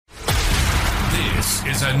This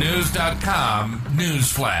is a News.com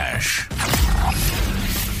news flash.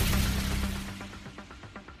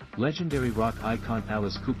 Legendary rock icon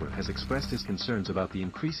Alice Cooper has expressed his concerns about the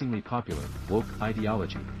increasingly popular woke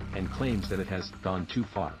ideology and claims that it has gone too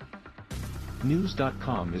far.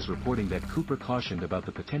 News.com is reporting that Cooper cautioned about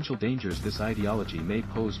the potential dangers this ideology may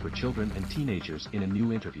pose for children and teenagers in a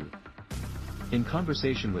new interview. In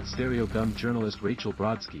conversation with Stereo Gum journalist Rachel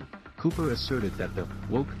Brodsky, Cooper asserted that the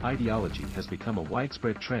woke ideology has become a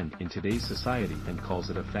widespread trend in today's society and calls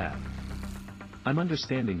it a fad. I'm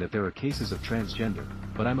understanding that there are cases of transgender,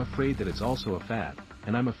 but I'm afraid that it's also a fad,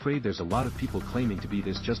 and I'm afraid there's a lot of people claiming to be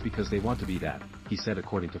this just because they want to be that, he said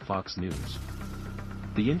according to Fox News.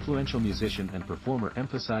 The influential musician and performer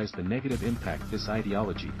emphasized the negative impact this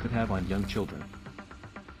ideology could have on young children.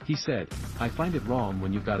 He said, "I find it wrong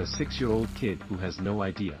when you've got a 6-year-old kid who has no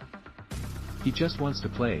idea. He just wants to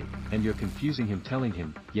play, and you're confusing him telling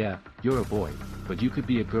him, yeah, you're a boy, but you could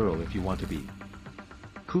be a girl if you want to be."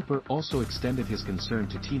 Cooper also extended his concern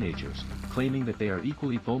to teenagers, claiming that they are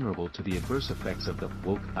equally vulnerable to the adverse effects of the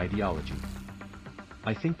woke ideology.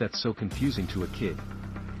 "I think that's so confusing to a kid.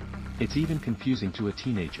 It's even confusing to a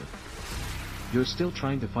teenager. You're still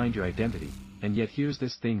trying to find your identity, and yet here's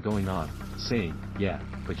this thing going on, saying, yeah,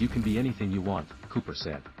 but you can be anything you want," Cooper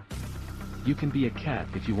said. "You can be a cat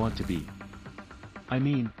if you want to be. I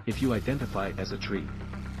mean, if you identify as a tree."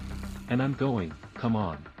 And I'm going, come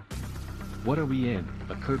on. What are we in,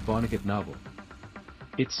 a Kurt Vonnegut novel?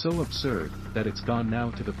 It's so absurd, that it's gone now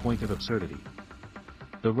to the point of absurdity.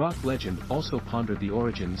 The rock legend also pondered the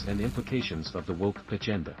origins and implications of the woke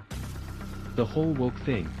agenda. "The whole woke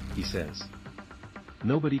thing," he says.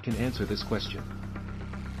 "Nobody can answer this question.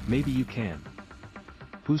 Maybe you can.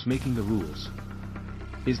 Who's making the rules?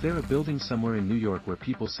 Is there a building somewhere in New York where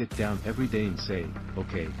people sit down every day and say,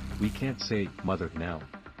 okay, we can't say, mother now.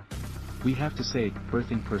 We have to say,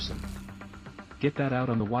 birthing person. Get that out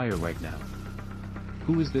on the wire right now.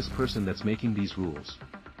 Who is this person that's making these rules?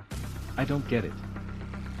 I don't get it.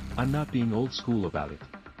 I'm not being old school about it.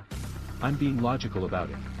 I'm being logical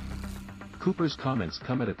about it." Cooper's comments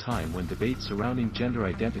come at a time when debates surrounding gender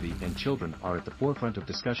identity and children are at the forefront of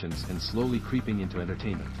discussions and slowly creeping into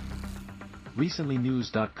entertainment. Recently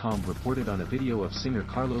News.com reported on a video of singer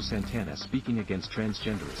Carlos Santana speaking against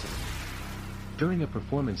transgenderism. During a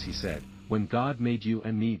performance he said, "When God made you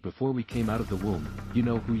and me before we came out of the womb, you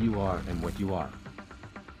know who you are and what you are."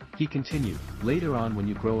 He continued, "Later on when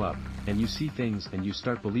you grow up, and you see things and you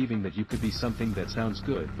start believing that you could be something that sounds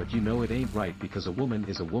good but you know it ain't right because a woman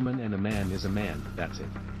is a woman and a man is a man, that's it."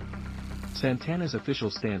 Santana's official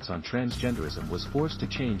stance on transgenderism was forced to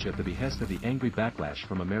change at the behest of the angry backlash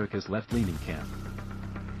from America's left-leaning camp.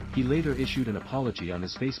 He later issued an apology on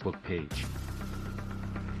his Facebook page.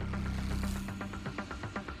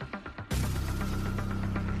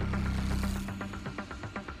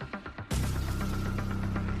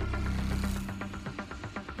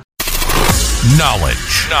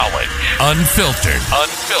 Knowledge. Unfiltered.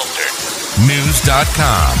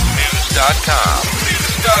 News.com.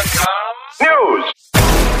 News.